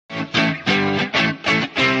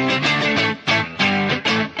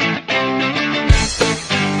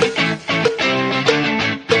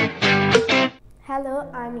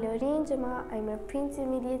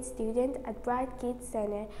pre-intermediate student at Bright Kids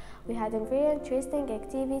Center. We had a very interesting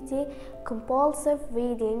activity, compulsive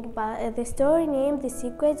reading, by the story named The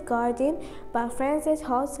Secret Garden by Frances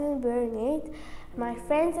Hodgson Burnett. My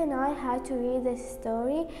friends and I had to read the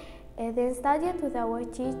story and then study it with our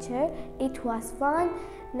teacher. It was fun.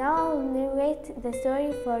 Now I'll narrate the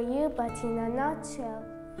story for you, but in a nutshell.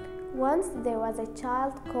 Once there was a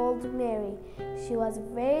child called Mary. She was a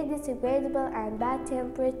very disagreeable and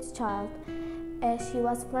bad-tempered child. She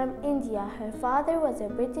was from India. Her father was a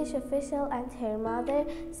British official and her mother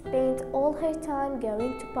spent all her time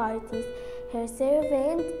going to parties. Her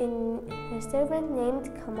servant named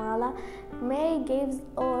Kamala. Mary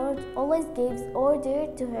always gives order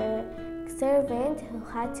to her servant who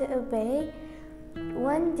had to obey.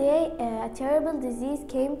 One day, a terrible disease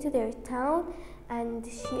came to their town, and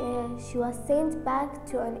she was sent back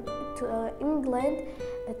to England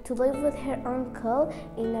to live with her uncle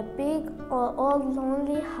in a big, old,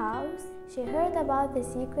 lonely house. She heard about the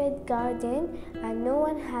secret garden and no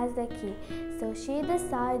one has the key, so she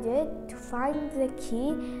decided to find the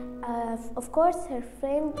key. Of course, her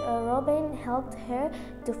friend Robin helped her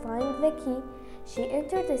to find the key. She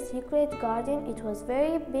entered the secret garden. It was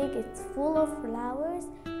very big, it's full of flowers.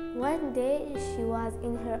 One day she was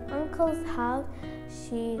in her uncle's house.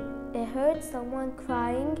 She heard someone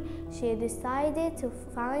crying. She decided to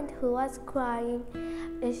find who was crying.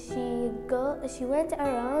 She went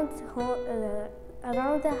around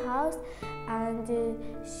the house and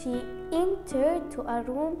she entered to a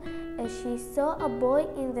room. She saw a boy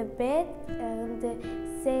in the bed and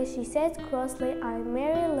she said crossly, "I'm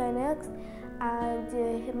Mary Lennox and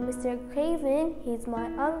Mr. Craven, he's my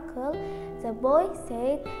uncle." The boy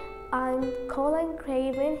said, "I'm Colin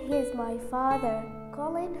Craven, he's my father."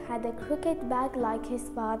 Colin had a crooked back like his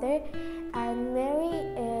father, and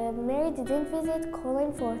Mary didn't visit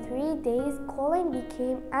Colin for 3 days. Colin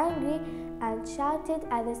became angry and shouted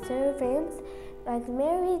at the servants, and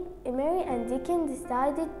Mary and Dickon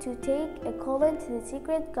decided to take Colin to the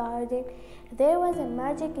secret garden. There was a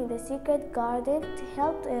magic in the secret garden to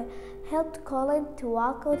help Colin to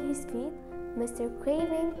walk on his feet. Mr.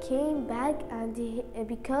 Craven came back and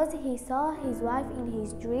because he saw his wife in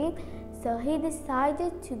his dream, so he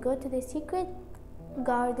decided to go to the secret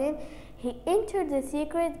garden. He entered the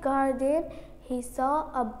secret garden. He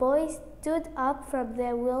saw a boy stood up from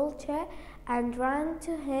the wheelchair and ran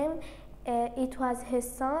to him. It was his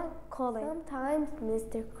son, Colin. Sometimes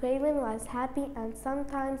Mr. Craven was happy and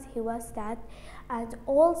sometimes he was sad. And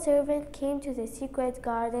all servants came to the secret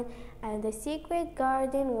garden, and the secret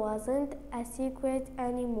garden wasn't a secret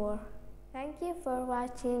anymore. Thank you for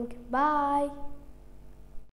watching. Bye!